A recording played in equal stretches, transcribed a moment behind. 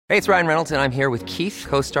Hey, it's Ryan Reynolds, and I'm here with Keith,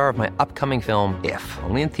 co-star of my upcoming film, If,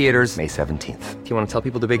 only in theaters May 17th. Do you want to tell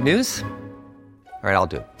people the big news? All right, I'll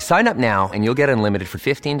do it. Sign up now and you'll get unlimited for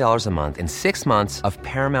 $15 a month and 6 months of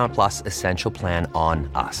Paramount Plus Essential Plan on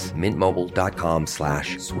us.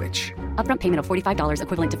 MintMobile.com/switch. Upfront payment of $45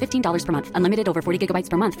 equivalent to $15 per month. Unlimited over 40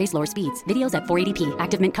 gigabytes per month. Face lower speeds. Videos at 480p.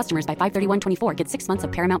 Active Mint customers by 531.24 get 6 months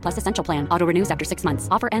of Paramount Plus Essential Plan. Auto renews after 6 months.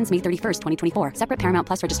 Offer ends May 31st, 2024. Separate Paramount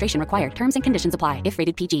Plus registration required. Terms and conditions apply if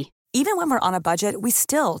rated PG. Even when we're on a budget, we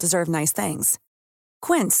still deserve nice things.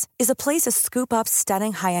 Quince is a place to scoop up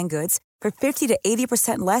stunning high-end goods for 50 to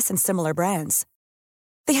 80% less than similar brands.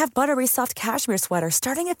 They have buttery soft cashmere sweaters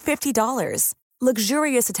starting at $50,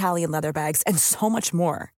 luxurious Italian leather bags, and so much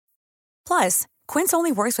more. Plus, Quince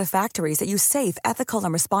only works with factories that use safe, ethical,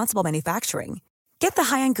 and responsible manufacturing. Get the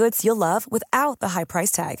high-end goods you'll love without the high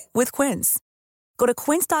price tag with Quince. Go to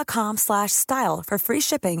quince.com/style for free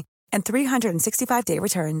shipping and 365-day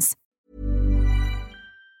returns.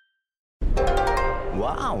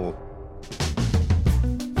 Wow.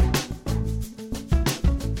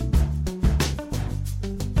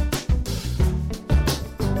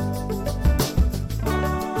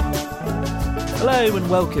 Hello and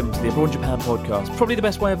welcome to the Abroad Japan podcast, probably the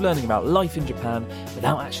best way of learning about life in Japan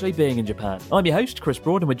without actually being in Japan. I'm your host, Chris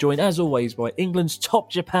Broad, and we're joined as always by England's top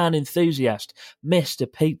Japan enthusiast,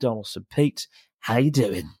 Mr. Pete Donaldson. Pete, how you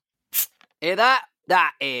doing? Hear that?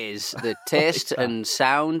 That is the taste and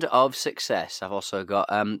sound of success. I've also got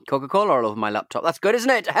Coca-Cola all over my laptop. That's good, isn't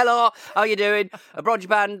it? Hello, how you doing? Abroad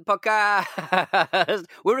Japan podcast.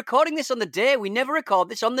 We're recording this on the day. We never record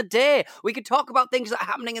this on the day. We could talk about things that are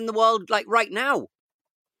happening in the world, like right now.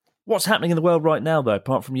 What's happening in the world right now, though,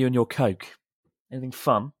 apart from you and your Coke? Anything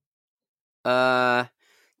fun? COVID,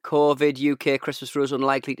 UK Christmas rules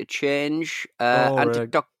unlikely to change.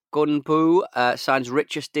 Gunpu signs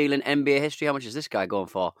richest deal in NBA history. How much is this guy going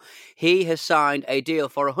for? He has signed a deal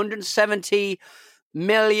for $170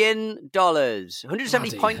 million.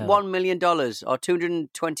 $170.1 million or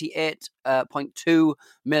 $228.2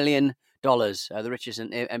 million. The richest in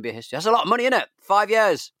NBA history. That's a lot of money, isn't it? 5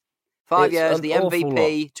 years. 5 years. The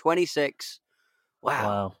MVP, 26.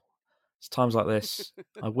 Wow. It's times like this.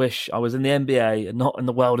 I wish I was in the NBA and not in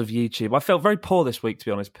the world of YouTube. I felt very poor this week, to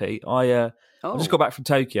be honest, Pete. I just got back from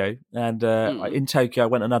Tokyo, and in Tokyo I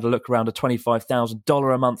went and had a look around a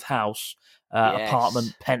 $25,000 a month house,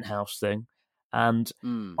 apartment, penthouse thing. And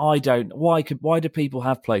I don't. Why do people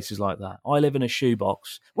have places like that? I live in a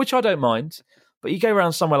shoebox, which I don't mind, but you go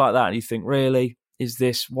around somewhere like that and you think, really, is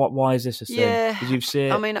this what? Why is this a thing? Yeah, did you see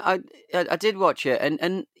it? I mean, I did watch it,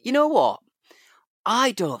 and you know what?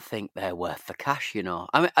 I don't think they're worth the cash, you know.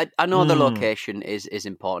 I mean, I know the location is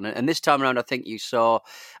important, and this time around, I think you saw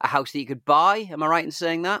a house that you could buy. Am I right in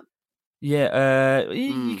saying that? Yeah,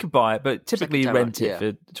 you could buy it, but typically you rent it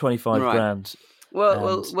for 25 grand.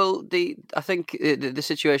 Well. I think the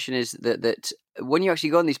situation is that when you actually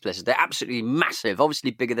go in these places, they're absolutely massive, obviously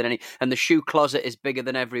bigger than any, and the shoe closet is bigger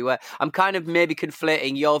than everywhere. I'm kind of maybe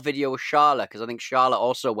conflating your video with Charlotte, because I think Charlotte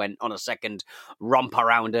also went on a second romp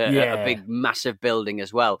around a big, massive building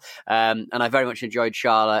as well. And I very much enjoyed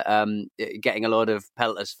Charlotte getting a load of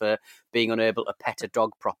pelters for being unable to pet a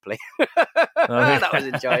dog properly. That was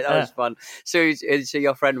enjoyed. That was fun. So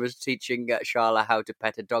your friend was teaching Charlotte how to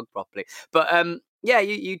pet a dog properly. But yeah,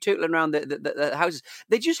 you tootling around the houses.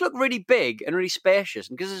 They just look really big and really spacious,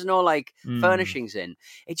 and because there's no furnishings in,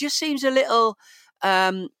 it just seems a little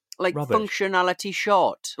rubbish. Functionality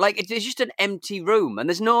short. Like it's just an empty room, and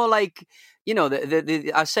there's no I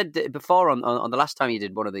said before on the last time you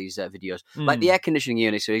did one of these videos, like the air conditioning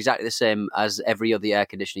units are exactly the same as every other air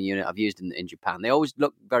conditioning unit I've used in Japan. They always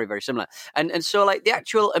look very, very similar. And so like the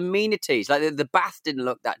actual amenities, like the bath didn't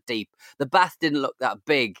look that deep. The bath didn't look that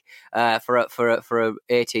big for a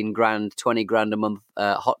 18 grand, 20 grand a month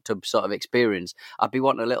hot tub sort of experience. I'd be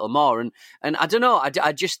wanting a little more. And I don't know, I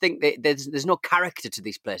just think that there's no character to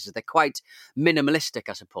these places. They're quite minimalistic,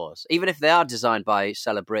 I suppose, even if they are designed by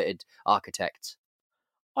celebrated architects.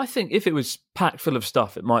 I think if it was packed full of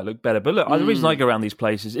stuff, it might look better. But look, the reason I go around these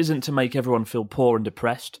places isn't to make everyone feel poor and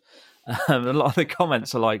depressed. A lot of the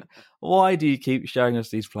comments are like, why do you keep showing us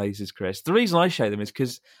these places, Chris? The reason I show them is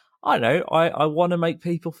because, I don't know, I want to make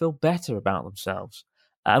people feel better about themselves.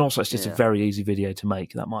 And also, it's just a very easy video to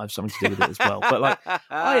make. That might have something to do with it as well. But like,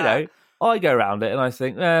 I go around it and I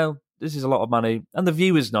think, well, this is a lot of money, and the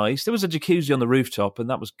view is nice. There was a jacuzzi on the rooftop, and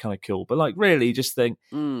that was kind of cool. But like, really, you just think,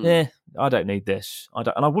 I don't need this. And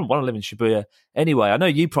I wouldn't want to live in Shibuya anyway. I know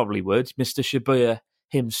you probably would, Mr. Shibuya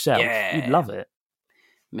himself. Yeah. You'd love it,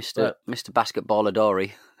 Mr. Basketball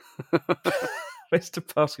Adori. Mr.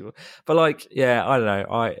 Basketball. But like, yeah, I don't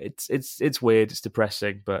know. It's weird. It's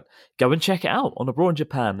depressing. But go and check it out on Abroad in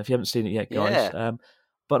Japan if you haven't seen it yet, guys. Yeah.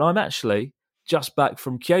 But I'm actually just back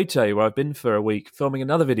from Kyoto, where I've been for a week, filming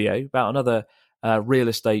another video about another real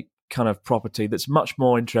estate kind of property that's much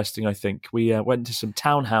more interesting. I think we went to some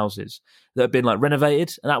townhouses that have been like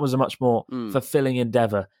renovated, and that was a much more fulfilling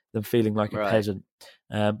endeavor than feeling like a peasant.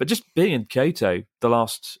 But just being in Kyoto the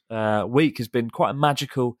last week has been quite a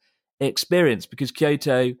magical experience, because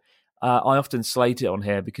Kyoto, I often slate it on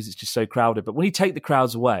here because it's just so crowded. But when you take the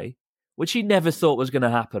crowds away, which you never thought was going to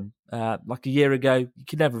happen, like a year ago, you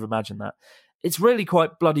could never have imagined that. It's really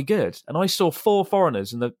quite bloody good. And I saw 4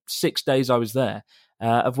 foreigners in the 6 days I was there,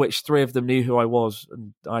 of which 3 of them knew who I was,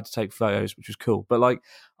 and I had to take photos, which was cool. But like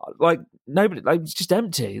nobody, like, it was just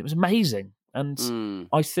empty. It was amazing. And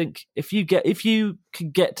I think if you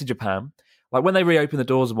can get to Japan, like when they reopen the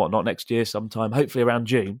doors and whatnot next year sometime, hopefully around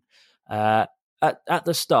June, at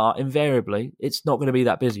the start, invariably, it's not going to be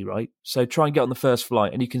that busy, right? So try and get on the first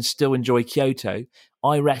flight, and you can still enjoy Kyoto,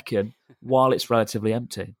 I reckon, while it's relatively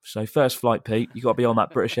empty. So first flight, Pete, you got to be on that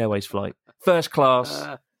British Airways flight. First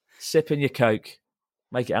class, sipping your Coke,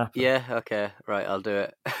 make it happen. Yeah, okay, right, I'll do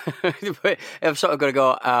it. I'm sort of going to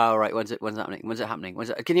go, right, when's it happening?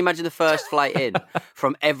 Can you imagine the first flight in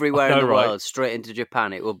from everywhere in the world straight into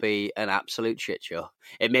Japan? It will be an absolute shit show.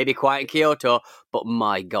 It may be quiet in Kyoto, but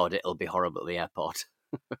my God, it'll be horrible at the airport.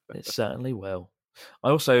 It certainly will. I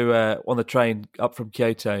also, on the train up from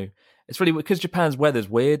Kyoto, it's really because Japan's weather's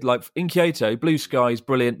weird. Like in Kyoto, blue skies,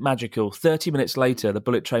 brilliant, magical. 30 minutes later, the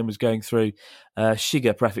bullet train was going through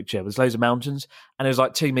Shiga Prefecture. There's loads of mountains, and there's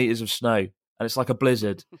like 2 meters of snow, and it's like a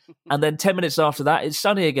blizzard. And then 10 minutes after that, it's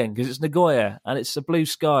sunny again because it's Nagoya, and it's a blue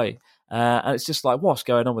sky. And it's just like, what's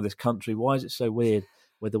going on with this country? Why is it so weird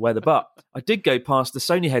with the weather? But I did go past the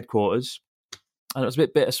Sony headquarters, and it was a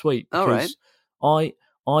bit bittersweet because I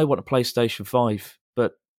want a PlayStation 5,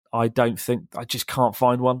 but I just can't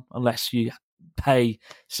find one unless you pay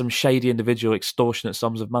some shady individual extortionate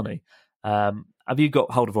sums of money. Have you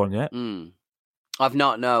got hold of one yet? I've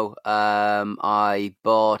not, no. I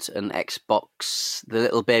bought an Xbox, the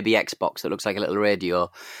little baby Xbox that looks like a little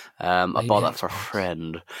radio. I bought that for a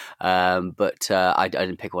friend, but I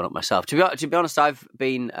didn't pick one up myself. To be honest, I've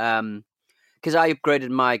been... because I upgraded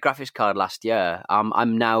my graphics card last year.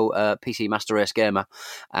 I'm now a PC Master Race gamer,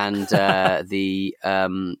 and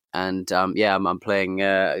I'm playing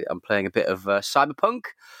a bit of Cyberpunk.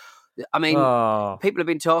 I mean, people have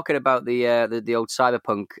been talking about the old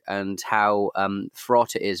Cyberpunk and how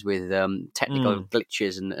fraught it is with technical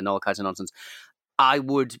glitches and all kinds of nonsense. I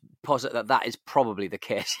would posit that is probably the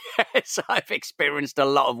case. Yes, I've experienced a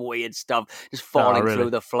lot of weird stuff, just falling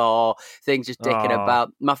through the floor, things just dicking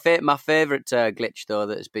about. My favourite glitch, though,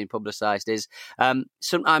 that has been publicised is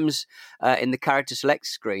sometimes in the character select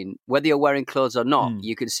screen, whether you're wearing clothes or not,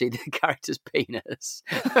 you can see the character's penis,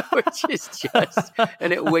 which is just,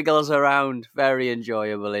 and it wiggles around. Very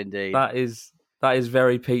enjoyable indeed. That is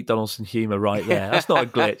very Pete Donaldson humour right there. That's not a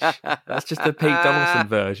glitch. That's just the Pete Donaldson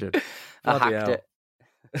version. I hacked it.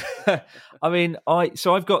 I mean,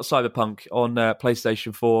 I've got Cyberpunk on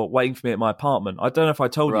PlayStation 4 waiting for me at my apartment. I don't know if I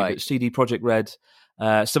told you, but CD Projekt Red,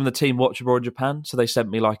 some of the team watch Abroad in Japan, so they sent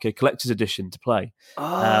me like a collector's edition to play.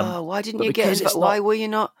 Why didn't you get it? Why were you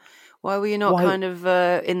not kind of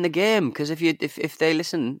in the game? Because if they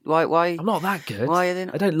listen, why? I'm not that good. Why are they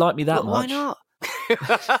not? I don't like me that much. Why not?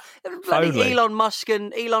 Bloody Elon Musk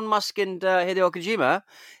and Hideo Kojima,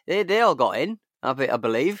 they all got in. I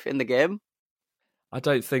believe in the game. I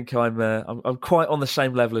don't think I'm quite on the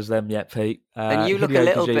same level as them yet, Pete. And you look a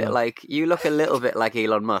little bit like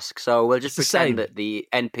Elon Musk. So we'll just pretend that the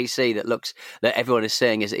NPC that everyone is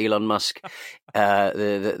saying is Elon Musk,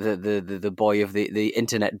 the boy of the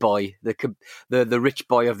internet boy, the rich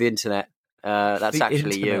boy of the internet. That's the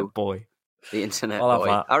actually you, boy. The internet boy.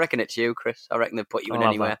 That. I reckon it's you, Chris. I reckon they've put you in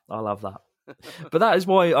anywhere. I love that. But that is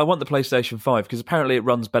why I want the PlayStation 5, because apparently it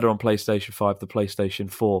runs better on PlayStation 5 than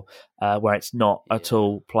PlayStation 4, where it's not at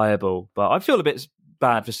all playable. But I feel a bit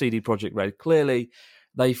bad for CD Projekt Red. Clearly,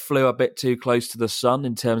 they flew a bit too close to the sun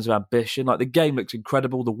in terms of ambition. Like, the game looks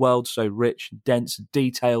incredible, the world's so rich and dense and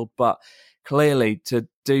detailed, but clearly to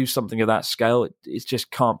do something of that scale, it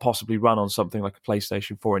just can't possibly run on something like a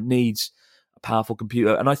PlayStation 4. It needs a powerful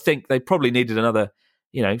computer, and I think they probably needed another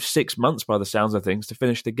 6 months by the sounds of things to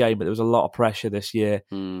finish the game, but there was a lot of pressure this year,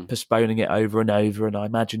 postponing it over and over. And I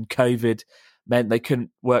imagine COVID meant they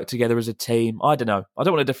couldn't work together as a team. I don't know. I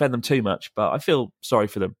don't want to defend them too much, but I feel sorry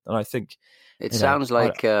for them, and I think it sounds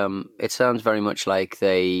very much like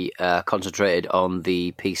they concentrated on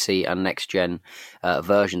the PC and next gen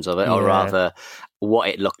versions of it, or rather, what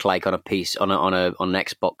it looked like on a piece on an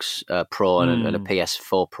Xbox Pro and a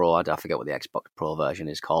PS4 Pro. I forget what the Xbox Pro version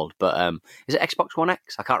is called, but is it Xbox One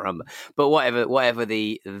X? I can't remember. But whatever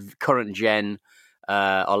the current gen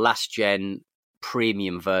or last gen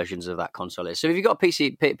premium versions of that console is. So if you've got a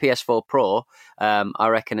PS4 Pro, I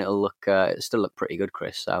reckon it'll still look pretty good,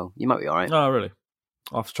 Chris. So you might be all right. Oh, really?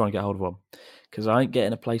 I'll have to try and get hold of one because I ain't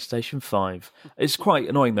getting a PlayStation 5. It's quite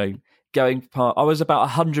annoying though. I was about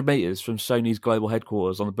 100 meters from Sony's global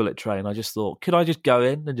headquarters on the bullet train. I just thought, could I just go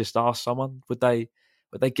in and just ask someone, would they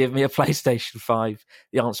give me a PlayStation 5?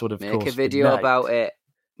 The answer would, of course, make a video about it.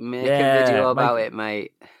 Make a video about it,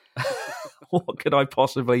 mate. What could I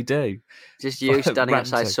possibly do? Just you standing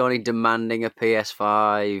outside Sony demanding a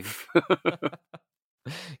PS5.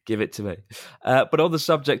 Give it to me. But on the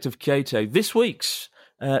subject of Kyoto, this week's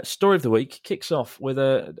story of the week kicks off with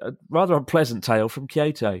a rather unpleasant tale from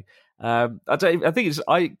Kyoto. I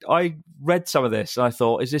read some of this and I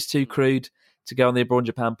thought, is this too crude to go on the Abroad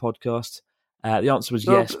Japan podcast? The answer was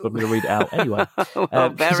yes, but I'm going to read it out anyway.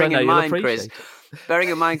 Bearing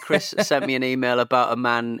in mind, Chris sent me an email about a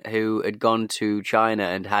man who had gone to China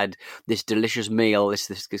and had this delicious meal,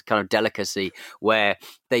 this kind of delicacy where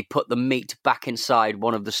they put the meat back inside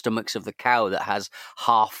one of the stomachs of the cow that has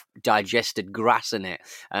half digested grass in it,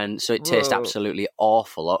 and so it tastes absolutely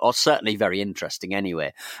awful, or certainly very interesting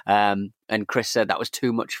anyway. And Chris said that was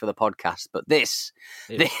too much for the podcast, but this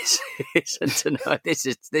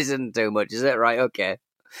isn't too much, is it? Right? Okay.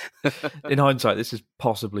 In hindsight, this is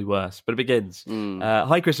possibly worse, but it begins.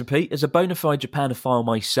 Hi, Chris and Pete. As a bona fide Japanophile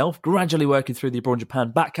myself, gradually working through the Abroad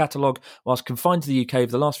Japan back catalogue whilst confined to the UK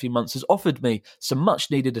over the last few months has offered me some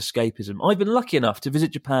much-needed escapism. I've been lucky enough to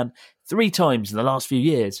visit Japan 3 times in the last few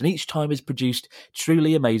years, and each time has produced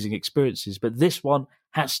truly amazing experiences, but this one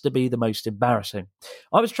has to be the most embarrassing.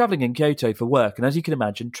 I was travelling in Kyoto for work, and as you can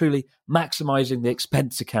imagine, truly maximising the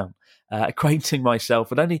expense account. Acquainting myself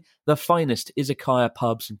with only the finest izakaya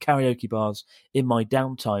pubs and karaoke bars in my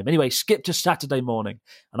downtime. Anyway, skip to Saturday morning,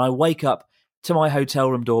 and I wake up to my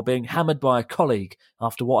hotel room door being hammered by a colleague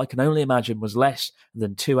after what I can only imagine was less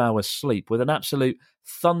than 2 hours sleep, with an absolute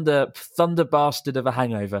thunder bastard of a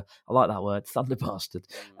hangover. I like that word, thunder bastard.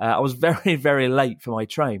 I was very, very late for my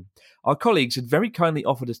train. Our colleagues had very kindly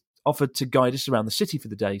offered to guide us around the city for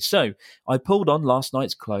the day, so I pulled on last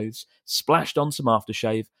night's clothes, splashed on some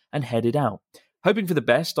aftershave, and headed out. Hoping for the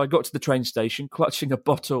best, I got to the train station, clutching a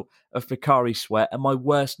bottle of Picari Sweat, and my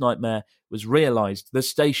worst nightmare was realised. The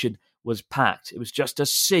station was packed. It was just a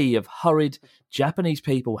sea of hurried Japanese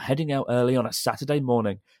people heading out early on a Saturday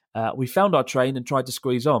morning. We found our train and tried to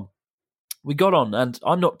squeeze on. We got on, and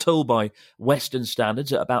I'm not tall by Western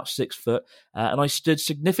standards at about 6 foot, and I stood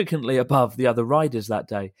significantly above the other riders that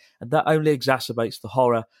day, and that only exacerbates the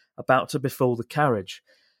horror about to befall the carriage.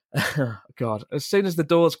 God, as soon as the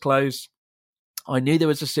doors closed, I knew there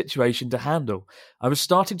was a situation to handle. I was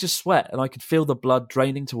starting to sweat, and I could feel the blood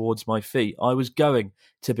draining towards my feet. I was going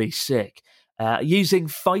to be sick. Using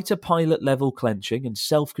fighter pilot level clenching and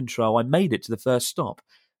self-control, I made it to the first stop,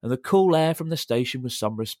 and the cool air from the station was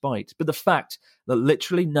some respite. But the fact that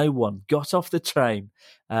literally no one got off the train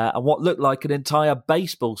and what looked like an entire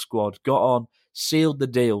baseball squad got on sealed the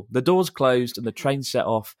deal. The doors closed and the train set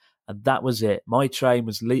off, and that was it. My train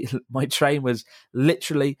was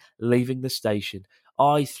literally leaving the station.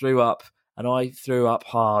 I threw up, and I threw up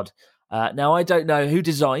hard. Now, I don't know who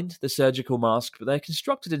designed the surgical mask, but they're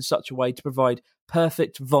constructed in such a way to provide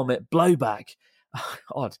perfect vomit blowback.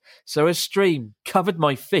 Odd. So a stream covered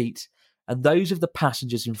my feet and those of the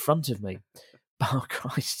passengers in front of me. Oh,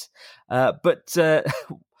 Christ. But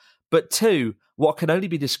two, what can only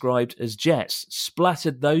be described as jets,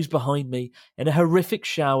 splattered those behind me in a horrific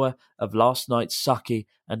shower of last night's sake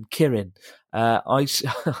and kirin. I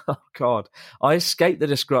escaped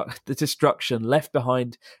the destruction left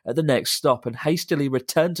behind at the next stop and hastily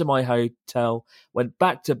returned to my hotel, went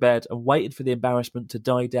back to bed and waited for the embarrassment to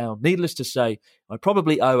die down. Needless to say, I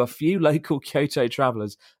probably owe a few local Kyoto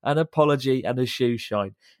travellers an apology and a shoe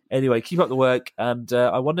shine. Anyway, keep up the work, and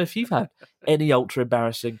I wonder if you've had any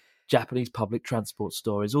ultra-embarrassing Japanese public transport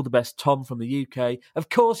stories. All the best, Tom from the UK. Of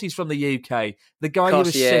course he's from the UK. The guy who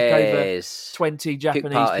was sick over 20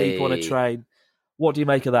 Japanese people on a train. What do you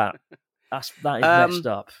make of that? That is messed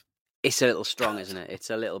up. It's a little strong, isn't it? It's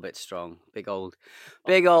a little bit strong. Big old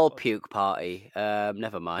puke party.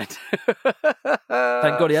 Never mind.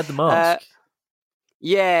 Thank God he had the mask.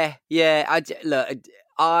 Yeah.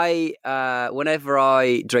 whenever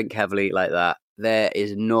I drink heavily like that, there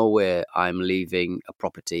is no way I'm leaving a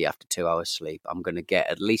property after 2 hours sleep. I'm going to get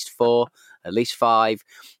at least 4, at least 5.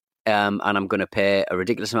 And I'm going to pay a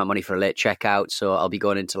ridiculous amount of money for a late checkout. So I'll be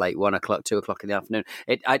going into like 1 o'clock, 2 o'clock in the afternoon.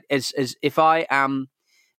 If I am,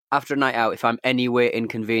 after a night out, if I'm anywhere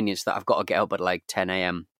inconvenienced that I've got to get up at like 10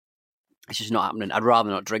 a.m., it's just not happening. I'd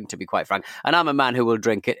rather not drink, to be quite frank. And I'm a man who will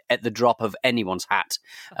drink it at the drop of anyone's hat.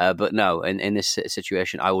 But no, in this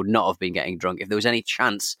situation, I would not have been getting drunk. If there was any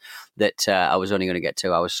chance that I was only going to get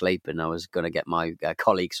 2 hours sleep and I was going to get my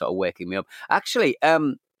colleague sort of waking me up. Actually,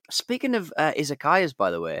 speaking of izakayas,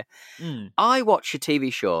 by the way, I watch a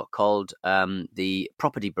TV show called The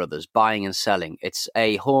Property Brothers, Buying and Selling. It's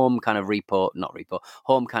a home kind of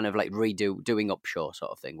home kind of like doing up show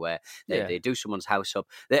sort of thing where they do someone's house up.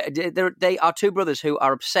 They are two brothers who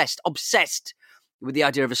are obsessed with the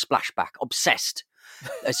idea of a splashback, obsessed.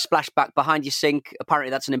 A splashback behind your sink. Apparently,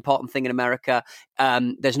 that's an important thing in America.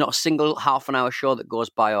 There's not a single half-an-hour show that goes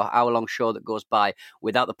by or hour-long show that goes by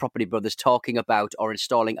without the Property Brothers talking about or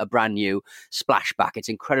installing a brand new splashback. It's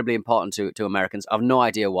incredibly important to Americans. I've no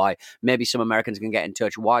idea why. Maybe some Americans can get in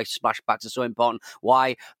touch why splashbacks are so important,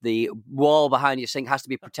 why the wall behind your sink has to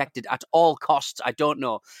be protected at all costs. I don't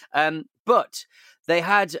know. But they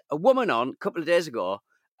had a woman on a couple of days ago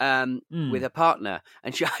with her partner,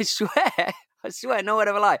 and I swear, no word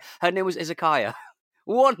of a lie. Her name was Izakaya.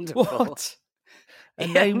 Wonderful. What? Her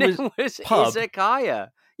name was Pub? Izakaya.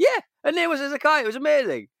 Yeah, her name was Izakaya. It was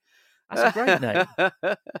amazing. That's a great name.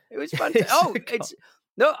 It was fantastic.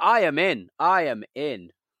 I am in.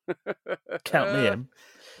 Count me in.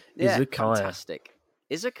 Yeah, Izakaya. fantastic.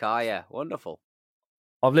 Izakaya, wonderful.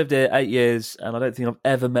 I've lived here 8 years, and I don't think I've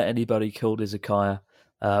ever met anybody called Izakaya.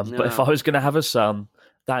 But if I was going to have a son,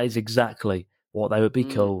 that is exactly what they would be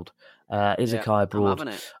called. Izakaya Broad.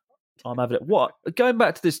 I'm having it. What? Going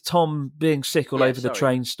back to this Tom being sick all over the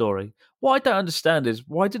train story, what I don't understand is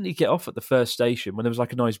why didn't he get off at the first station when there was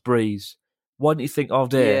like a nice breeze? Why didn't you think, oh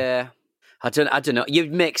dear? Yeah. I don't know.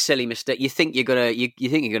 You make silly mistake. You think you're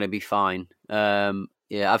gonna be fine.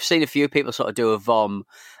 I've seen a few people sort of do a vom,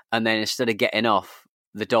 and then instead of getting off,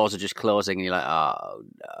 the doors are just closing, and you're like, oh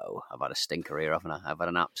no, I've had a stinker here, haven't I? I've had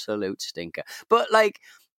an absolute stinker. But like,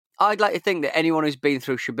 I'd like to think that anyone who's been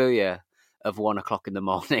through Shibuya of 1 o'clock in the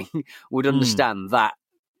morning would understand that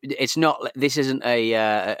it's not. This isn't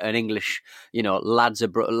an English, lads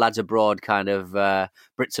abroad kind of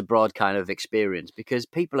Brits abroad kind of experience, because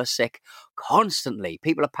people are sick constantly.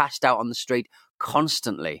 People are passed out on the street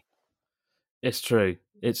constantly. It's true.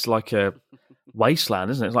 It's like a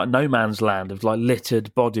wasteland, isn't it? It's like no man's land of like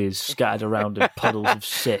littered bodies scattered around in puddles of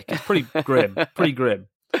sick. It's pretty grim.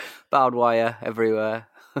 Barbed wire everywhere.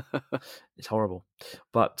 It's horrible,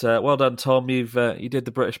 but well done, Tom. You did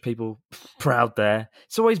the British people proud there.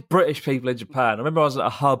 It's always British people in Japan. I remember I was at a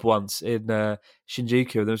hub once in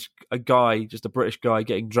Shinjuku, and there was a guy, just a British guy,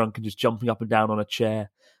 getting drunk and just jumping up and down on a chair,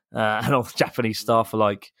 and all the Japanese staff are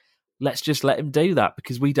like, "Let's just let him do that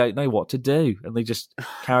because we don't know what to do," and they just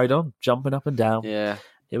carried on jumping up and down. Yeah,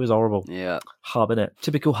 it was horrible. Yeah, hub, innit?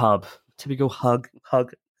 Typical hub. Typical hug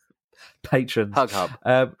patrons. Hug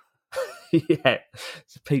hub. Yeah,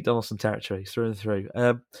 it's Pete Donaldson territory through and through.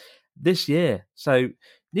 This year, so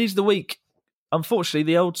news of the week. Unfortunately,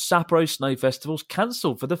 the old Sapporo Snow Festival's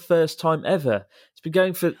cancelled for the first time ever. It's been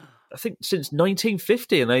going for, I think, since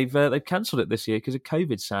 1950, and they've cancelled it this year because of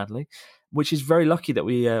COVID, sadly. Which is very lucky that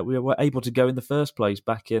we were able to go in the first place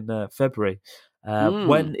back in February,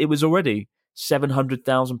 when it was already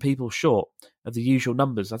 700,000 people short of the usual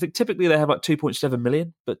numbers. I think typically they have like 2.7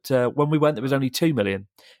 million, but when we went, there was only 2 million.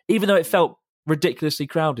 Even though it felt ridiculously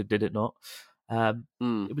crowded, did it not?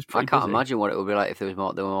 It was pretty I can't busy. imagine what it would be like if there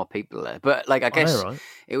were more people there. But like, I guess right?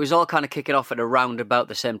 It was all kind of kicking off at around about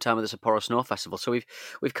the same time of the Sapporo Snow Festival. So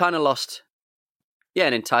we've kind of lost,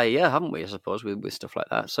 an entire year, haven't we? I suppose with stuff like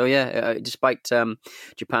that. So despite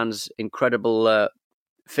Japan's incredible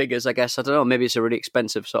figures, I guess, I don't know. Maybe it's a really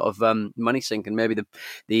expensive sort of money sink, and maybe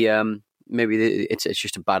it's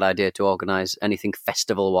just a bad idea to organise anything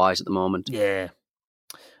festival wise at the moment. Yeah.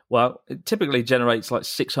 Well, it typically generates like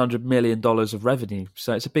 $600 million of revenue,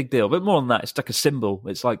 so it's a big deal. But more than that, it's like a symbol.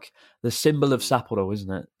 It's like the symbol of Sapporo,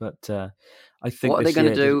 isn't it? But I think what are they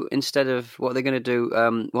going to do instead of what are they going to do?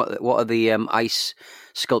 What are the ice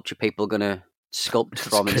sculpture people going to sculpt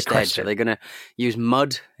from instead? Question. Are they going to use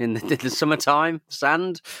mud in the summertime?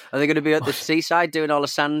 Sand? Are they going to be at the seaside doing all the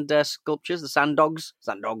sand sculptures? The sand dogs?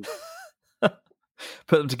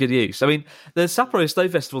 Put them to good use. I mean, the Sapporo Snow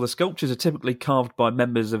Festival, the sculptures are typically carved by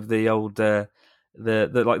members of the old, the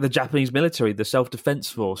Japanese military, the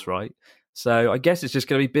self-defense force, right? So I guess it's just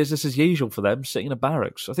going to be business as usual for them, sitting in a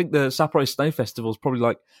barracks. I think the Sapporo Snow Festival is probably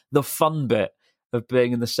like the fun bit of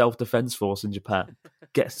being in the self-defense force in Japan.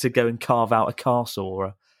 Gets to go and carve out a castle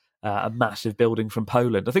or a massive building from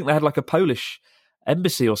Poland. I think they had like a Polish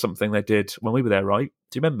embassy or something they did when we were there, right?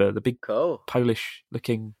 Do you remember the big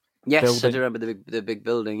Polish-looking Yes, building? I do remember the big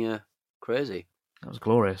building, yeah. Crazy. That was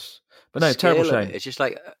glorious. But no, terrible shame. It's just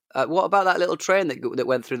like, what about that little train that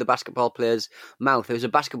went through the basketball player's mouth? There was a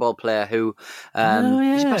basketball player who,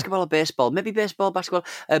 is it basketball or baseball? Maybe baseball, basketball.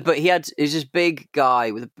 But he was this big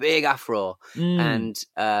guy with a big afro, and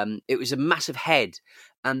it was a massive head.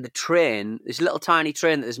 And the train, this little tiny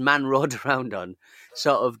train that this man rode around on,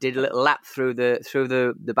 sort of did a little lap through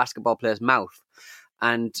the basketball player's mouth.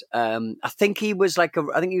 And I think he was a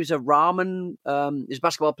ramen. He's a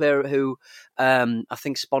basketball player who I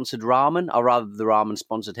think sponsored ramen, or rather, the ramen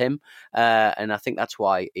sponsored him. And I think that's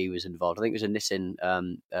why he was involved. I think it was a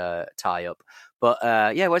Nissan tie-up. But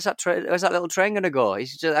where's that little train going to go?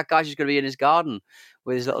 That guy's just going to be in his garden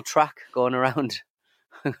with his little track going around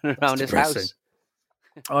his house.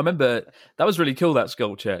 I remember that was really cool, that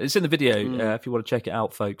sculpture. It's in the video if you want to check it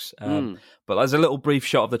out, folks. But there's a little brief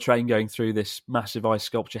shot of the train going through this massive ice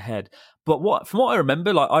sculpture head. But from what I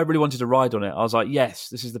remember, like, I really wanted to ride on it. I was like, yes,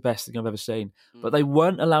 this is the best thing I've ever seen. But they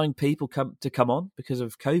weren't allowing people to come on because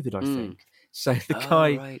of COVID, I think. So the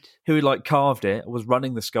guy who like carved it was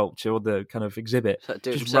running the sculpture or the kind of exhibit,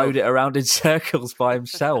 just rode it around in circles by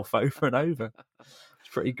himself over and over. It's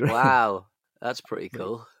pretty great. Wow, that's pretty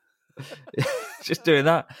cool. Just doing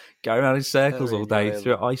that, going around in circles all day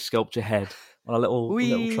through an ice sculpture head on a little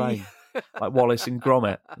train, like Wallace and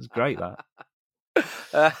Gromit. It's great, that.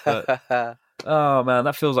 But, oh man,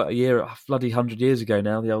 that feels like a bloody 100 years ago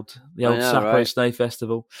now. The old Sapporo Snow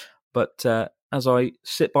Festival. But as I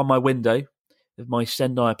sit by my window of my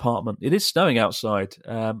Sendai apartment, it is snowing outside,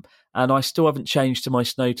 and I still haven't changed to my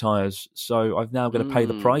snow tyres. So I've now got to pay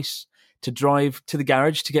the price to drive to the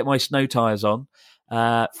garage to get my snow tyres on.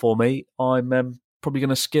 For me, I'm probably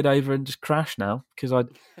going to skid over and just crash now because I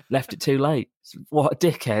left it too late. What a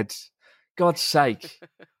dickhead. God's sake.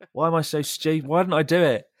 Why am I so stupid? Why didn't I do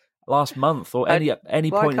it last month or any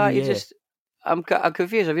point in the year? I'm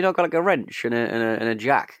confused. Have you not got like a wrench and a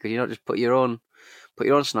jack? Could you not just put your own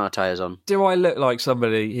snow tyres on? Do I look like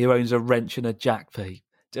somebody who owns a wrench and a jack, Pete?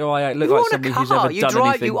 Do I look like somebody who's ever done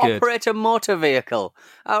anything good? You operate a motor vehicle.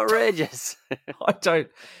 Outrageous. I don't.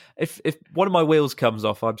 If one of my wheels comes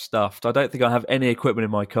off, I'm stuffed. I don't think I have any equipment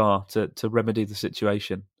in my car to remedy the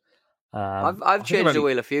situation. I've changed the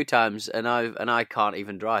wheel a few times, and I can't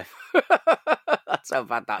even drive. That's how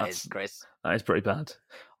bad that is, Chris. That is pretty bad.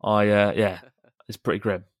 It's pretty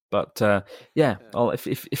grim. But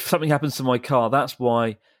if something happens to my car, that's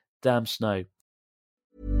why. Damn snow.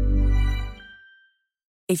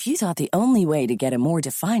 If you thought the only way to get a more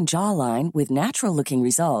defined jawline with natural-looking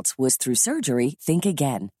results was through surgery, think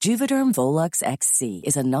again. Juvederm Volux XC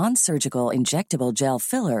is a non-surgical injectable gel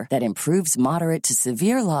filler that improves moderate to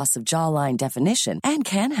severe loss of jawline definition and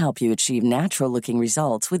can help you achieve natural-looking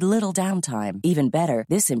results with little downtime. Even better,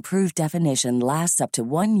 this improved definition lasts up to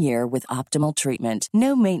 1 year with optimal treatment.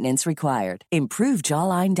 No maintenance required. Improve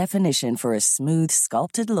jawline definition for a smooth,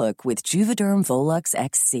 sculpted look with Juvederm Volux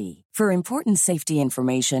XC. For important safety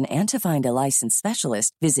information and to find a licensed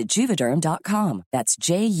specialist, visit Juvederm.com. That's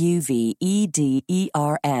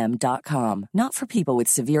JUVEDERM.com. Not for people with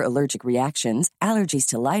severe allergic reactions, allergies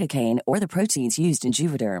to lidocaine, or the proteins used in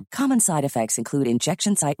Juvederm. Common side effects include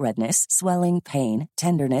injection site redness, swelling, pain,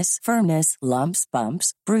 tenderness, firmness, lumps,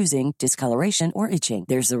 bumps, bruising, discoloration, or itching.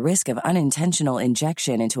 There's a risk of unintentional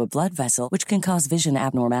injection into a blood vessel, which can cause vision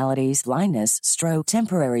abnormalities, blindness, stroke,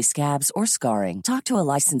 temporary scabs, or scarring. Talk to a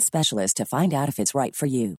licensed specialist to find out if it's right for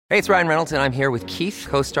you. Hey, it's Ryan Reynolds, and I'm here with Keith,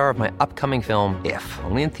 co-star of my upcoming film, If,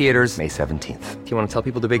 only in theaters May 17th. Do you want to tell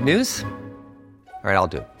people the big news? All right, I'll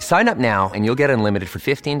do it. Sign up now and you'll get unlimited for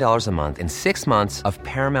 $15 a month and 6 months of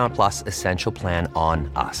Paramount Plus Essential Plan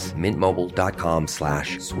on us.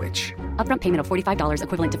 MintMobile.com/switch. Upfront payment of $45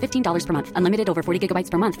 equivalent to $15 per month. Unlimited over 40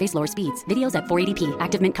 gigabytes per month. Face lower speeds. Videos at 480p.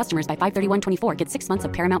 Active Mint customers by 531.24 get 6 months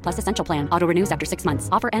of Paramount Plus Essential Plan. Auto renews after 6 months.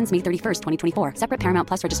 Offer ends May 31st, 2024. Separate Paramount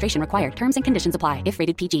Plus registration required. Terms and conditions apply if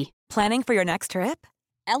rated PG. Planning for your next trip?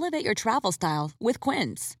 Elevate your travel style with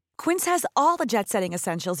Quince. Quince has all the jet-setting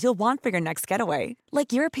essentials you'll want for your next getaway,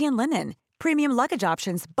 like European linen, premium luggage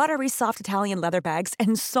options, buttery soft Italian leather bags,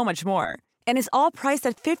 and so much more. And is all priced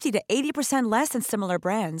at 50 to 80% less than similar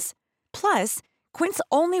brands. Plus, Quince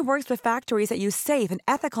only works with factories that use safe and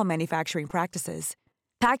ethical manufacturing practices.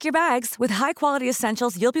 Pack your bags with high-quality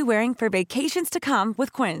essentials you'll be wearing for vacations to come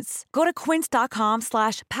with Quince. Go to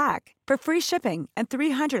quince.com/pack for free shipping and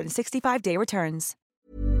 365-day returns.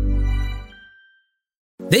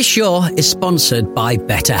 This show is sponsored by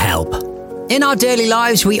BetterHelp. In our daily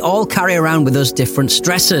lives, we all carry around with us different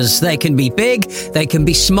stressors. They can be big, they can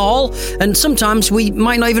be small, and sometimes we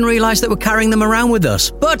might not even realise that we're carrying them around with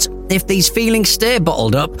us. But if these feelings stay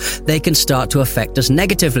bottled up, they can start to affect us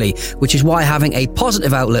negatively, which is why having a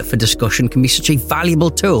positive outlet for discussion can be such a valuable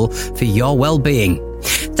tool for your well-being.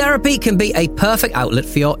 Therapy can be a perfect outlet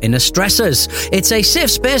for your inner stressors. It's a safe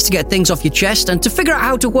space to get things off your chest and to figure out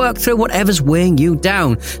how to work through whatever's weighing you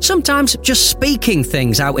down. Sometimes just speaking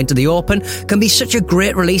things out into the open can be such a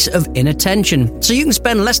great release of inner tension, so you can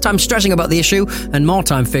spend less time stressing about the issue and more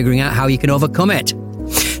time figuring out how you can overcome it.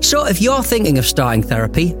 So if you're thinking of starting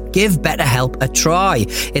therapy, give BetterHelp a try.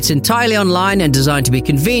 It's entirely online and designed to be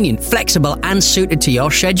convenient, flexible, and suited to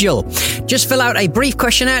your schedule. Just fill out a brief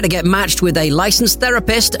questionnaire to get matched with a licensed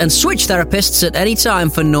therapist and switch therapists at any time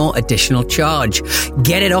for no additional charge.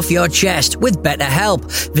 Get it off your chest with BetterHelp.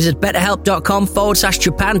 Visit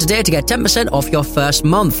betterhelp.com/Japan today to get 10% off your first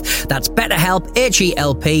month. That's BetterHelp,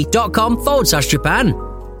 HELP.com/Japan.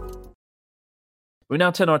 We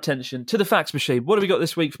now turn our attention to the fax machine. What have we got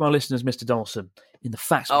this week from our listeners, Mr. Donaldson, in the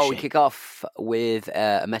fax machine? We kick off with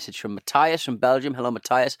a message from Matthias from Belgium. Hello,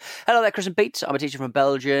 Matthias. Hello there, Chris and Pete. I'm a teacher from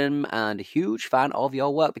Belgium and a huge fan of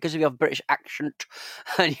your work. Because of your British accent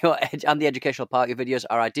and the educational part, your videos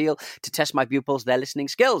are ideal to test my pupils' their listening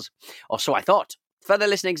skills. Or so I thought. For the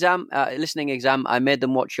listening exam, I made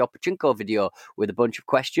them watch your Pachinko video with a bunch of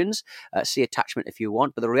questions. See attachment if you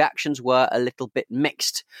want, but the reactions were a little bit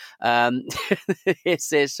mixed.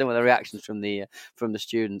 Here's some of the reactions from the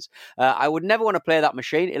students. I would never want to play that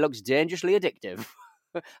machine. It looks dangerously addictive.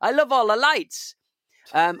 I love all the lights.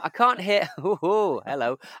 I can't hear.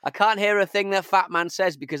 Hello. I can't hear a thing that Fat Man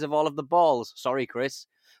says because of all of the balls. Sorry, Chris.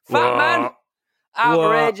 Fat Man,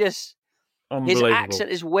 outrageous. His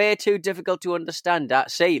accent is way too difficult to understand.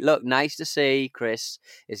 Look, nice to see Chris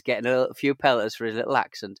is getting a few pelters for his little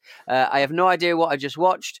accent. I have no idea what I just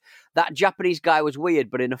watched. That Japanese guy was weird,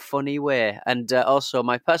 but in a funny way. And also,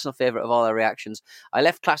 my personal favourite of all their reactions, I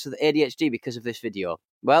left class with ADHD because of this video.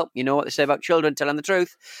 Well, you know what they say about children telling the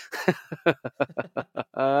truth.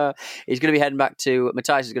 Matthias is going to be heading back to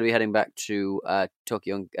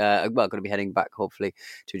Tokyo. Going to be heading back, hopefully,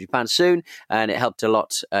 to Japan soon. And it helped a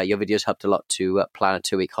lot. Your videos helped a lot to plan a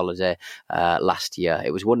 2-week holiday last year.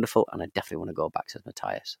 It was wonderful, and I definitely want to go back, says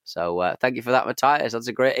Matthias. So thank you for that, Matthias. That's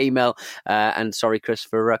a great email. And sorry, Chris,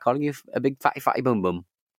 for calling you a big fatty boom boom.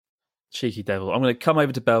 Cheeky devil. I'm going to come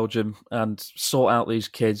over to Belgium and sort out these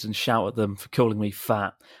kids and shout at them for calling me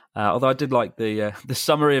fat. Although I did like the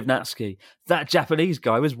summary of Natsuki. That Japanese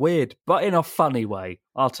guy was weird, but in a funny way.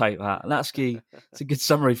 I'll take that. Natsuki, it's a good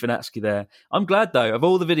summary for Natsuki there. I'm glad, though, of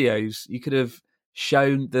all the videos, you could have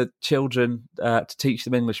shown the children to teach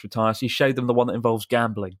them English, Matthias. You showed them the one that involves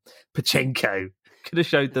gambling. Pachinko. Could have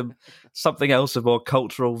showed them something else of more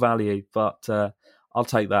cultural value, but... I'll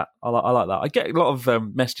take that. I like that. I get a lot of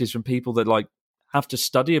messages from people that have to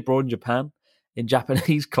study abroad in Japan in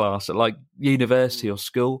Japanese class at university or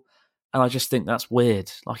school, and I just think that's weird.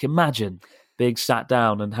 Imagine being sat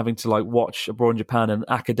down and having to watch abroad in Japan in an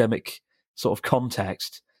academic sort of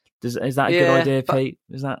context. Is that a good idea, Pete?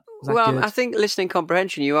 Is that well, good? I think listening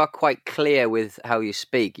comprehension, you are quite clear with how you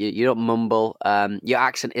speak. You don't mumble. Your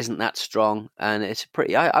accent isn't that strong, and it's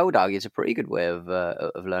I would argue it's a pretty good way of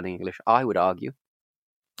learning English. I would argue.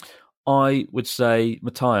 I would say,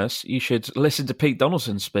 Matthias, you should listen to Pete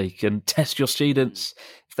Donaldson speak and test your students.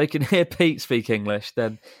 If they can hear Pete speak English,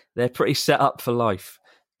 then they're pretty set up for life,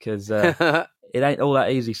 because it ain't all that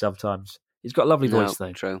easy sometimes. He's got a lovely voice,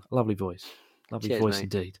 though. True. Lovely voice. Lovely Cheers, voice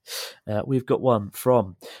mate. Indeed. We've got one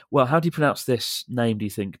from, how do you pronounce this name, do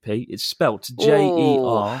you think, Pete? It's spelt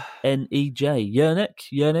Jernej.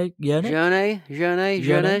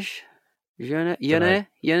 Jernej?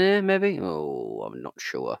 Yene, maybe? Oh, I'm not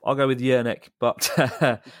sure. I'll go with Yernick, but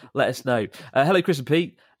let us know. Hello, Chris and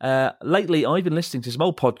Pete. Lately, I've been listening to some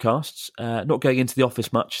old podcasts, not going into the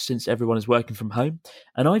office much since everyone is working from home.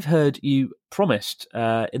 And I've heard you promised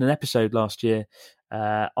in an episode last year,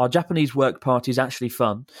 our Japanese work party is actually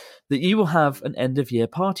fun, that you will have an end-of-year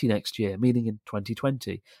party next year, meaning in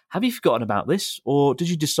 2020. Have you forgotten about this, or did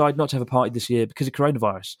you decide not to have a party this year because of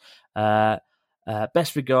coronavirus?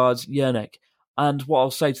 Best regards, Yernick. And what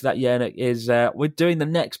I'll say to that, Yernick, is we're doing the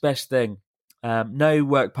next best thing. No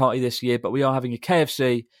work party this year, but we are having a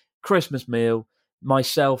KFC Christmas meal.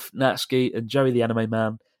 Myself, Natsuki, and Joey the Anime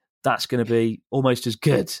Man. That's going to be almost as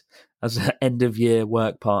good as an end of year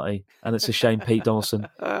work party, and it's a shame Pete Donaldson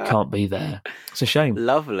can't be there. It's a shame.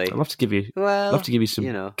 Lovely. I'd love to give you some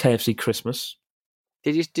KFC Christmas.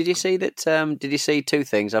 Did you see that? Did you see two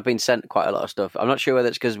things? I've been sent quite a lot of stuff. I'm not sure whether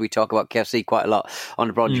it's because we talk about KFC quite a lot on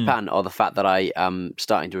Abroad Japan, or the fact that I am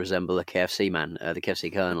starting to resemble a KFC man, the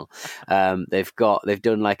KFC Colonel. They've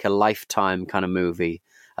done like a Lifetime kind of movie.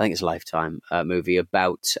 I think it's a Lifetime movie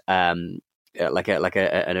about like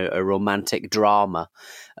a romantic drama,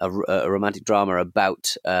 a romantic drama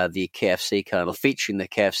about the KFC Colonel, featuring the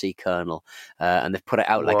KFC Colonel, and they've put it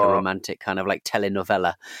out like a romantic kind of like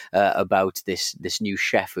telenovela about this new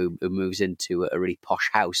chef who moves into a really posh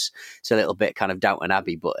house. It's a little bit kind of Downton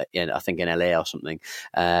Abbey, but I think in LA or something.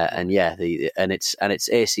 And it's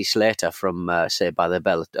AC Slater from Saved by the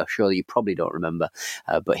Bell. I'm sure you probably don't remember,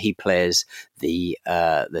 but he plays the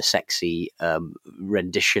sexy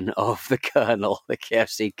rendition of the Colonel, the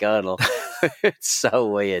KFC Colonel. It's so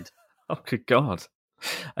weird. Oh, good God.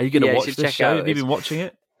 Are you going to watch this show? Have you been watching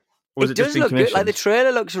it? Or it does look good. Like, the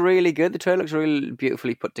trailer looks really good. The trailer looks really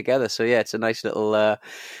beautifully put together. So yeah, it's a nice little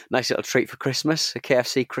treat for Christmas. A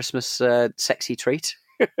KFC Christmas sexy treat.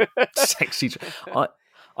 Sexy treat.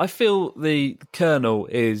 I feel the Colonel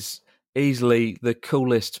is easily the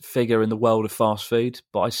coolest figure in the world of fast food,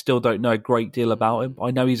 but I still don't know a great deal about him.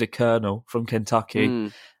 I know he's a colonel from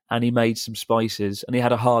Kentucky, and he made some spices, and he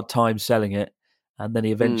had a hard time selling it. And then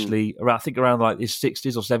he eventually, around like his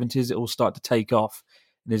 60s or 70s, it all started to take off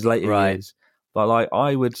in his later years. But like,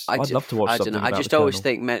 I'd love to watch something about I just always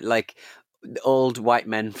think, like, old white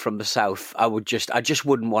men from the South, I just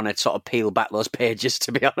wouldn't want to sort of peel back those pages,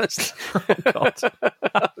 to be honest. I'm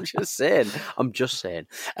just saying.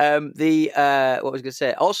 What was I going to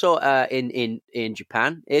say? Also, in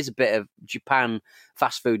Japan, here's a bit of Japan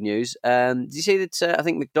fast food news. Did you see that? I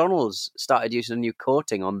think McDonald's started using a new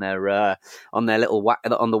coating on their little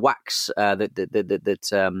on the wax that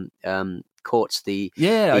coats the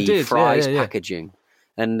fries packaging.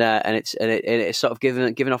 And it's sort of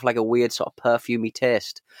giving off like a weird sort of perfumey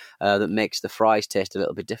taste that makes the fries taste a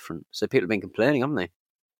little bit different. So people have been complaining, haven't they?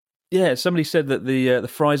 Yeah, somebody said that the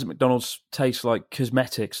fries at McDonald's taste like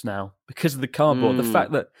cosmetics now because of the cardboard. The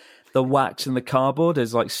fact that the wax in the cardboard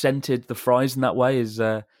has like scented the fries in that way is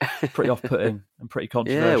pretty off-putting and pretty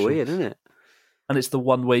controversial. Yeah, weird, isn't it? And it's the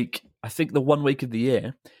 1 week of the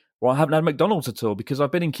year where I haven't had McDonald's at all because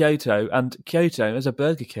I've been in Kyoto, and Kyoto is a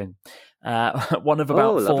Burger King. One of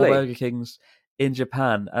about 4 Burger Kings in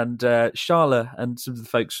Japan. And Sharla and some of the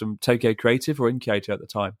folks from Tokyo Creative were in Kyoto at the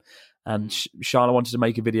time. And Sharla wanted to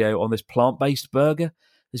make a video on this plant-based burger,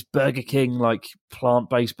 this Burger King like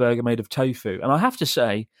plant-based burger made of tofu. And I have to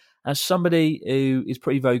say, as somebody who is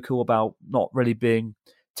pretty vocal about not really being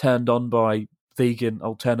turned on by vegan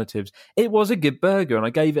alternatives, it was a good burger, and I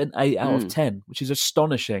gave it an 8 out of 10, which is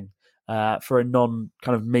astonishing for a non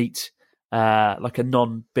kind of meat, like a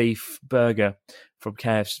non-beef burger from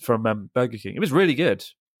Burger King. It was really good,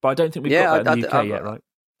 but I don't think we've got that in the UK yet, right?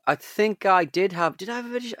 I think I did have. Did I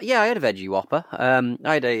have a veggie? Yeah, I had a veggie Whopper.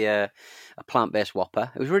 I had a plant-based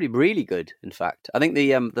Whopper. It was really, really good. In fact, I think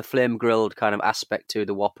the flame grilled kind of aspect to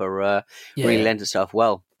the Whopper really lends itself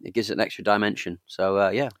well. It gives it an extra dimension.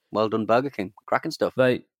 So well done, Burger King. Cracking stuff.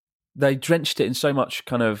 They drenched it in so much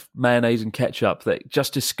kind of mayonnaise and ketchup that it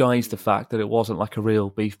just disguised the fact that it wasn't like a real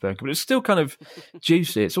beef burger, but it's still kind of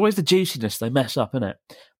juicy. It's always the juiciness they mess up, isn't it?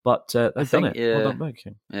 But they've done it. Well done, Burger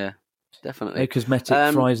King. Yeah. Definitely. No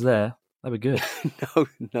cosmetic fries there. That'd be good.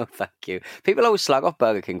 No, thank you. People always slag off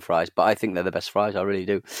Burger King fries, but I think they're the best fries. I really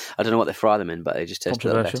do. I don't know what they fry them in, but they just taste a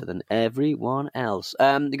little better than everyone else.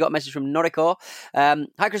 You got a message from Noriko.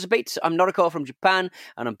 Hi, Chris and Pete. I'm Noriko from Japan,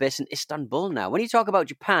 and I'm based in Istanbul now. When you talk about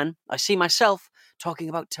Japan, I see myself talking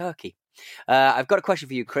about Turkey. I've got a question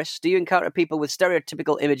for you, Chris. Do you encounter people with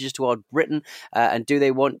stereotypical images toward Britain, and do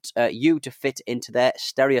they want you to fit into their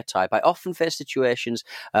stereotype? I often face situations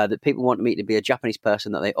that people want me to be a Japanese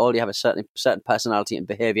person, that they already have a certain personality and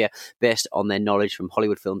behaviour based on their knowledge from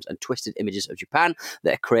Hollywood films and twisted images of Japan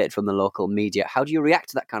that are created from the local media. How do you react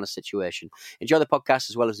to that kind of situation? Enjoy the podcast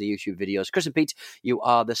as well as the YouTube videos. Chris and Pete, you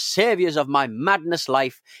are the saviours of my madness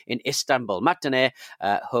life in Istanbul. Matinee,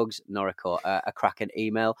 hugs, Noriko. A cracking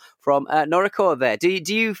email from Noriko there. Do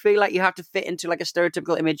you feel like you have to fit into like a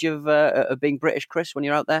stereotypical image of being British, Chris, when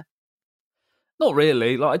you're out there? Not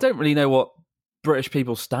really. Like, I don't really know what British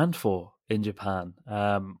people stand for in Japan.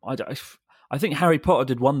 I think Harry Potter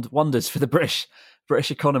did wonders for the British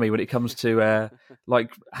economy when it comes to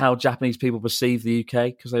like how Japanese people perceive the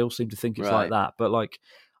UK, because they all seem to think it's like that. But like,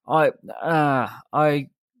 I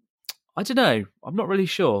don't know. I'm not really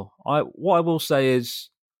sure. What I will say is,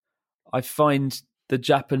 I find the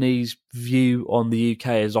Japanese view on the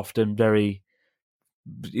UK is often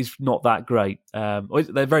is not that great.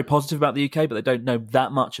 They're very positive about the UK, but they don't know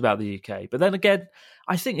that much about the UK. But then again,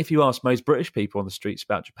 I think if you ask most British people on the streets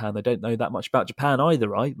about Japan, they don't know that much about Japan either,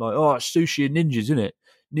 right? Like, oh, it's sushi and ninjas, isn't it?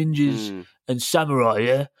 Ninjas and samurai,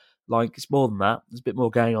 yeah? Like, it's more than that. There's a bit more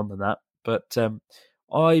going on than that. But the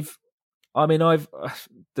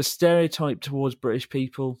stereotype towards British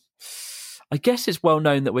people, I guess it's well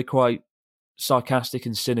known that we're quite sarcastic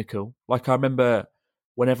and cynical. Like, I remember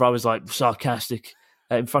whenever I was like sarcastic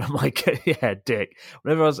in front of my dick.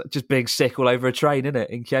 Whenever I was just being sick all over a train, innit,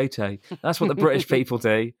 in Kyoto. That's what the British people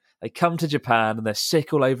do. They come to Japan and they're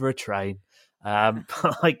sick all over a train.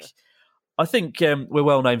 Like, I think we're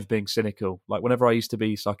well known for being cynical. Like, whenever I used to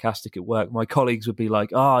be sarcastic at work, my colleagues would be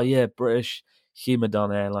like, "Oh yeah, British humour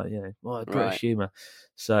down there," like, you know, British humour.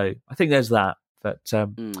 So I think there's that. But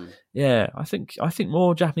yeah, I think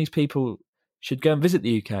more Japanese people should go and visit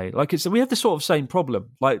the UK. Like, we have the sort of same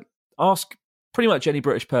problem. Like, ask pretty much any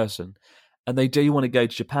British person, and they do want to go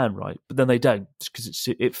to Japan, right? But then they don't, because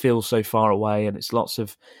it feels so far away, and it's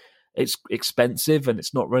expensive, and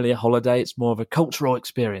it's not really a holiday. It's more of a cultural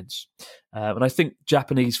experience. And I think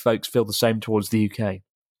Japanese folks feel the same towards the UK.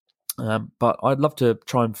 But I'd love to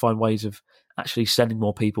try and find ways of actually sending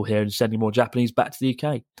more people here and sending more Japanese back to the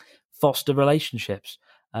UK. Foster relationships.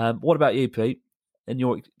 What about you, Pete? In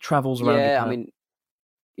your travels around Japan?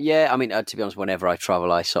 I mean, to be honest, whenever I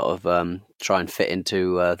travel, I sort of try and fit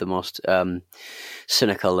into the most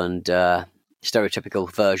cynical and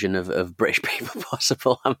stereotypical version of British people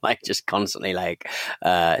possible. I'm like just constantly like,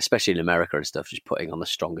 especially in America and stuff, just putting on the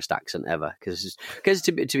strongest accent ever. Because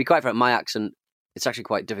to be quite frank, my accent, it's actually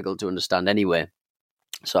quite difficult to understand anyway.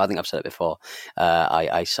 So I think I've said it before.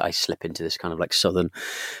 I slip into this kind of like southern,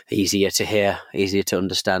 easier to hear, easier to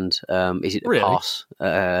understand, easy to parse,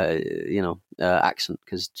 accent,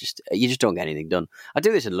 because you just don't get anything done. I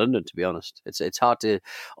do this in London, to be honest. It's hard to,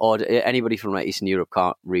 or anybody from like Eastern Europe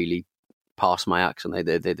can't really parse my accent.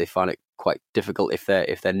 They find it quite difficult if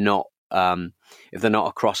they're not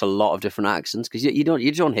across a lot of different accents, because you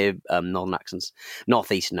don't hear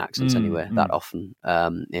northeastern accents anyway that often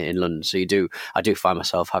in London. So I do find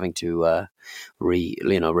myself having to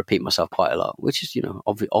repeat myself quite a lot, which is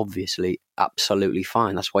obviously absolutely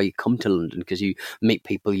fine. That's why you come to London, because you meet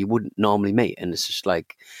people you wouldn't normally meet, and it's just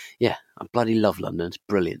like, yeah, I bloody love London. It's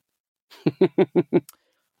brilliant.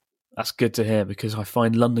 That's good to hear, because I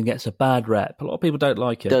find London gets a bad rep. A lot of people don't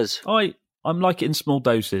like it. It does. I'm like it in small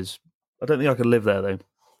doses. I don't think I could live there, though.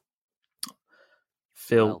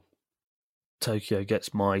 Tokyo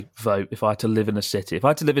gets my vote if I had to live in a city. If I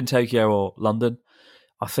had to live in Tokyo or London,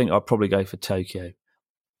 I think I'd probably go for Tokyo.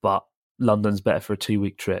 But London's better for a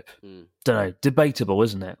 2-week trip. Don't know. Debatable,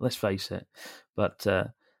 isn't it? Let's face it. But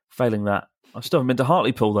failing that, I still haven't been to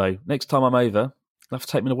Hartlepool, though. Next time I'm over, you'll have to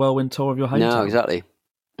take me on a whirlwind tour of your hometown. No, exactly.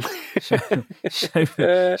 show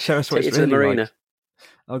us what it's really marina. Like.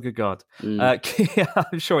 Oh, good God.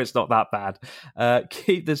 I'm sure it's not that bad.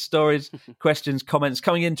 Keep the stories, questions, comments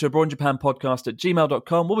coming into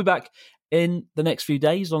abroadinjapanpodcast@gmail.com. We'll be back in the next few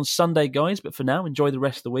days on Sunday, guys. But for now, enjoy the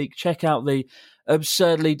rest of the week. Check out the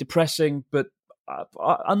absurdly depressing but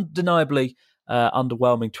undeniably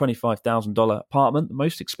underwhelming $25,000 apartment, the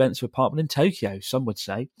most expensive apartment in Tokyo, some would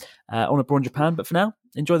say, on Abroad in Japan. But for now,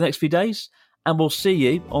 enjoy the next few days, and we'll see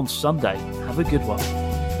you on Sunday. Have a good one.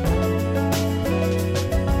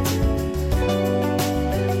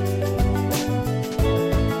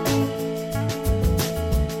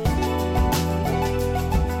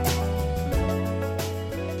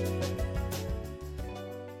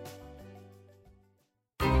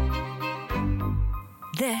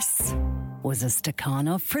 This was a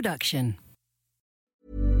Stakhanov production.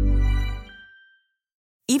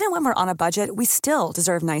 Even when we're on a budget, we still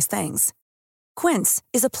deserve nice things. Quince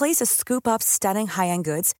is a place to scoop up stunning high-end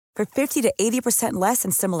goods for 50 to 80% less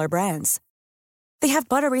than similar brands. They have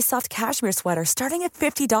buttery soft cashmere sweaters starting at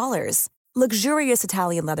 $50, luxurious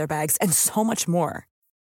Italian leather bags, and so much more.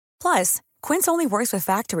 Plus, Quince only works with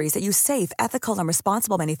factories that use safe, ethical, and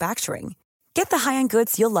responsible manufacturing. Get the high-end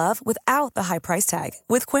goods you'll love without the high price tag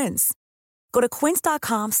with Quince. Go to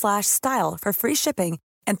quince.com/style for free shipping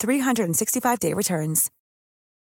and 365-day returns.